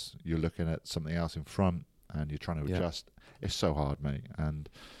because you're looking at something else in front and you're trying to adjust, it's so hard, mate. And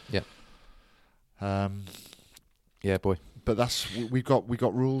boy. But we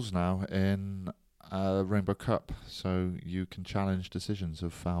got rules now in Rainbow Cup, so you can challenge decisions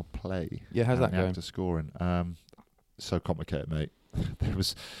of foul play. Yeah, how's that going? After scoring, so complicated, mate. There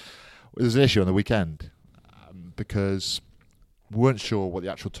was an issue on the weekend because we weren't sure what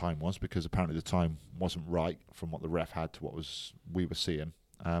the actual time was, because apparently the time wasn't right from what the ref had to what we were seeing.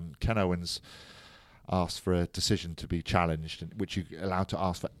 Ken Owens asked for a decision to be challenged, which you're allowed to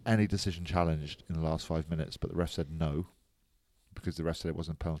ask for any decision challenged in the last 5 minutes, but the ref said no, because the ref said it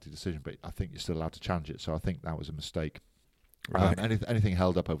wasn't a penalty decision. But I think you're still allowed to challenge it, so I think that was a mistake. Right. Anything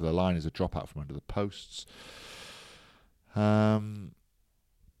held up over the line is a dropout from under the posts.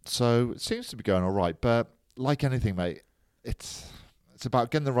 So it seems to be going all right, but like anything, mate, it's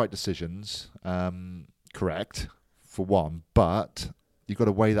about getting the right decisions correct, for one, but you've got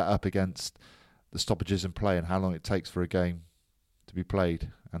to weigh that up against the stoppages in play and how long it takes for a game to be played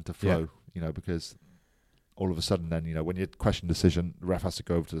and to flow, because all of a sudden then, when you question decision, the ref has to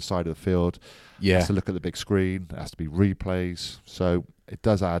go over to the side of the field, has to look at the big screen, there has to be replays, so it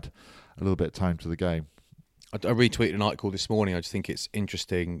does add a little bit of time to the game. I retweeted an article this morning. I just think it's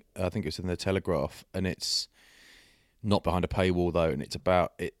interesting. I think it's in the Telegraph, and it's not behind a paywall though. And it's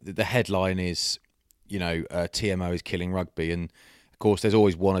about it. The headline is, TMO is killing rugby, and of course, there's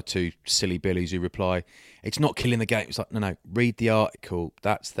always one or two silly billies who reply, "It's not killing the game." It's like, no. Read the article.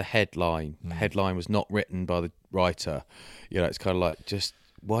 That's the headline. The headline was not written by the writer. It's kind of like, just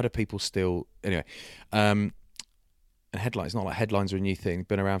why do people still anyway? And headlines. It's not like headlines are a new thing.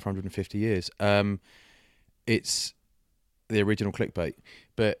 Been around for 150 years. It's the original clickbait,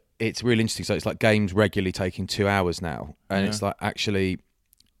 but it's really interesting. So it's like games regularly taking 2 hours now, and it's like, actually,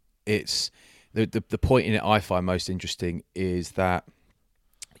 it's the point in it I find most interesting is that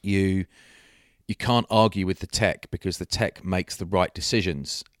you can't argue with the tech, because the tech makes the right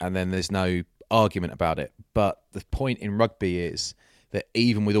decisions, and then there's no argument about it. But the point in rugby is that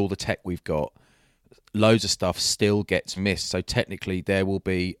even with all the tech we've got, loads of stuff still gets missed. So technically there will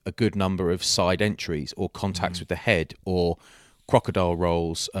be a good number of side entries or contacts with the head or crocodile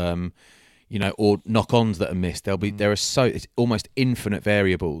rolls, or knock-ons that are missed. It's almost infinite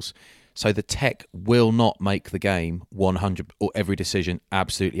variables. So the tech will not make the game 100 or every decision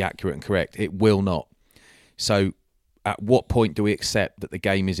absolutely accurate and correct. It will not. So at what point do we accept that the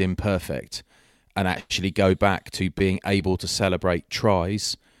game is imperfect and actually go back to being able to celebrate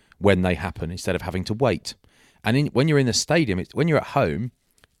tries when they happen instead of having to wait? And when you're in the stadium, when you're at home,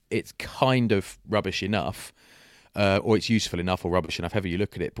 it's kind of rubbish enough, or it's useful enough or rubbish enough, however you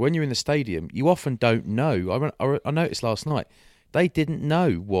look at it. But when you're in the stadium, you often don't know. I noticed last night, they didn't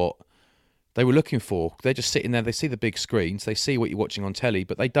know what they were looking for. They're just sitting there, they see the big screens, they see what you're watching on telly,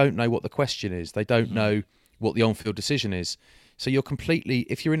 but they don't know what the question is. They don't know what the on-field decision is. So you're completely,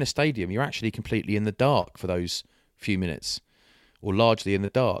 if you're in a stadium, you're actually completely in the dark for those few minutes, or largely in the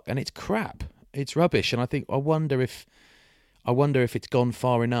dark, and it's crap. It's rubbish, and I wonder if it's gone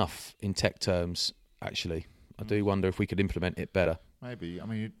far enough in tech terms. Actually, I do wonder if we could implement it better. Maybe. I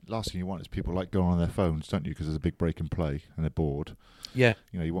mean, last thing you want is people like going on their phones, don't you? Because there's a big break in play and they're bored. Yeah.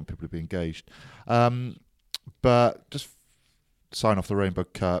 You want people to be engaged. But just sign off the Rainbow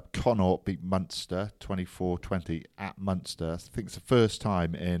Cup. Connaught beat Munster 24-20 at Munster. I think it's the first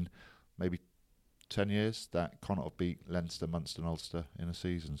time in maybe 10 years that Connaught beat Leinster, Munster and Ulster in a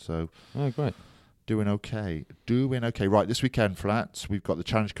season. So, great. Doing okay. Right, this weekend, Flats, we've got the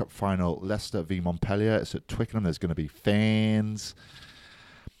Challenge Cup final, Leicester v Montpellier. It's at Twickenham. There's going to be fans.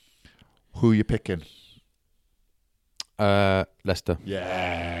 Who are you picking? Leicester.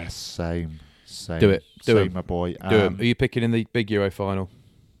 Yeah, same. Do it. My boy. Do it. Are you picking in the big Euro final?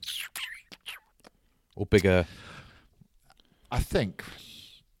 Or bigger? I think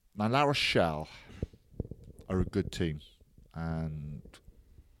now La Rochelle are a good team. And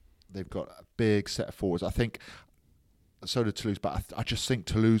they've got a big set of forwards. I think so did Toulouse, but I just think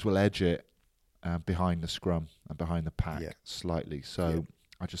Toulouse will edge it behind the scrum and behind the pack slightly. So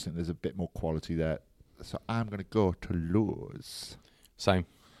I just think there's a bit more quality there. So I'm going to go Toulouse. Same.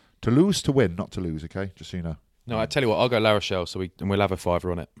 Toulouse to win, not to lose, okay? Just so you know. No, I tell you what, I'll go La Rochelle, and we'll have a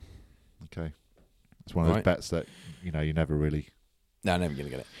 $5 on it. Okay. It's one of those bets that, you never really... No, never going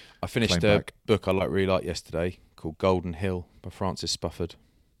to get it. I finished a book I really liked yesterday called Golden Hill by Francis Spufford.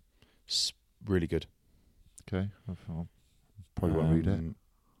 It's really good. Okay. I'll probably won't read it.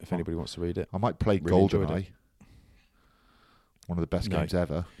 If anybody wants to read it. I might play really GoldenEye. One of the best games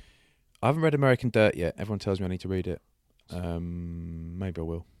ever. I haven't read American Dirt yet. Everyone tells me I need to read it. Maybe I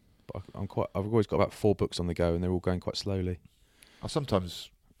will. But I've always got about 4 books on the go, and they're all going quite slowly. I'm sometimes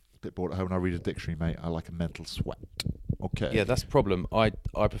a bit bored at home and I read a dictionary, mate. I like a mental sweat. Okay. Yeah, that's the problem. I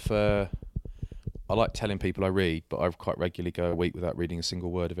prefer... I like telling people I read, but I quite regularly go a week without reading a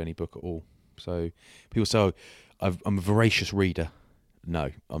single word of any book at all. So people say, oh, I'm a voracious reader. No,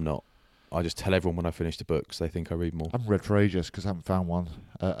 I'm not. I just tell everyone when I finish the books. They think I read more. I haven't read for ages because I haven't found one,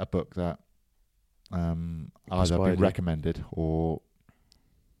 a book that either been recommended or,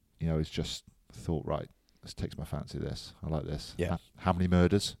 it's just thought, right, this takes my fancy, this. I like this. Yeah. How Many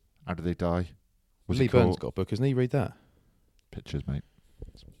Murders? How Do They Die? Lee Byrne's got a book, hasn't he? Read that. Pictures, mate.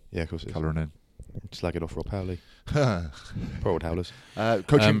 Yeah, of course it is. Colouring in. Slag it off Rob Howley. Poor old Howlers.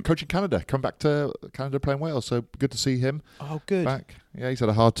 Coaching Canada. Come back to Canada playing Wales, so good to see him. Oh, good. Back. Yeah, he's had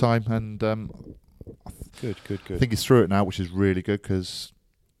a hard time, and good. I think he's through it now, which is really good because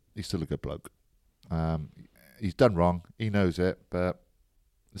he's still a good bloke. He's done wrong. He knows it, but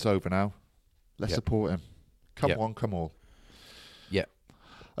it's over now. Let's support him. Come on, come all. Yeah.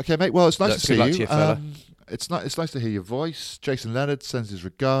 Okay, mate. Well, it's nice to see you. To you fella. It's nice to hear your voice. Jason Leonard sends his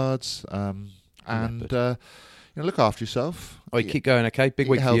regards. And look after yourself. Oh, keep going, okay? Big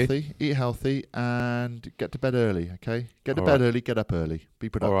week for you. Eat healthy, and get to bed early, okay? Get to bed early, get up early. Be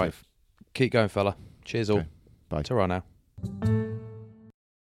productive. All right. Keep going, fella. Cheers all. Bye. Ta-ra now.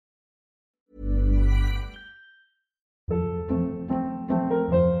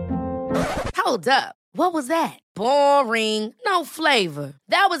 Hold up. What was that? Boring. No flavor.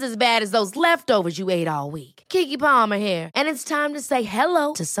 That was as bad as those leftovers you ate all week. Keke Palmer here, and it's time to say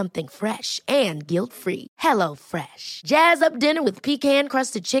hello to something fresh and guilt-free. Hello Fresh. Jazz up dinner with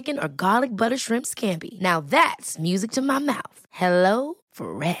pecan-crusted chicken or garlic butter shrimp scampi. Now that's music to my mouth. Hello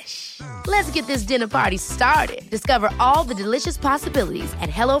Fresh. Let's get this dinner party started. Discover all the delicious possibilities at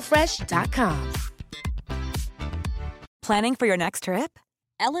HelloFresh.com. Planning for your next trip?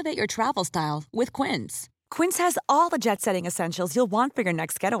 Elevate your travel style with Quince. Quince has all the jet-setting essentials you'll want for your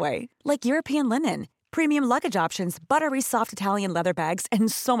next getaway, like European linen, premium luggage options, buttery soft Italian leather bags,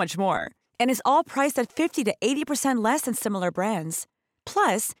 and so much more. And is all priced at 50 to 80% less than similar brands.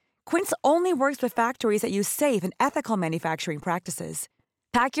 Plus, Quince only works with factories that use safe and ethical manufacturing practices.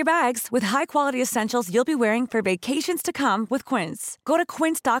 Pack your bags with high-quality essentials you'll be wearing for vacations to come with Quince. Go to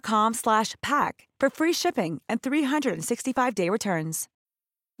quince.com/pack for free shipping and 365-day returns.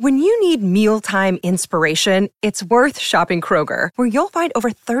 When you need mealtime inspiration, it's worth shopping Kroger, where you'll find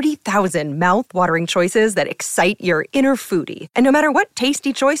over 30,000 mouth-watering choices that excite your inner foodie. And no matter what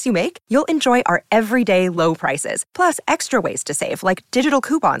tasty choice you make, you'll enjoy our everyday low prices, plus extra ways to save, like digital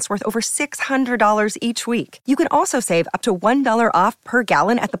coupons worth over $600 each week. You can also save up to $1 off per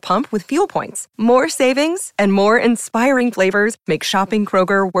gallon at the pump with fuel points. More savings and more inspiring flavors make shopping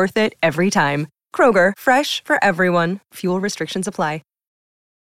Kroger worth it every time. Kroger, fresh for everyone. Fuel restrictions apply.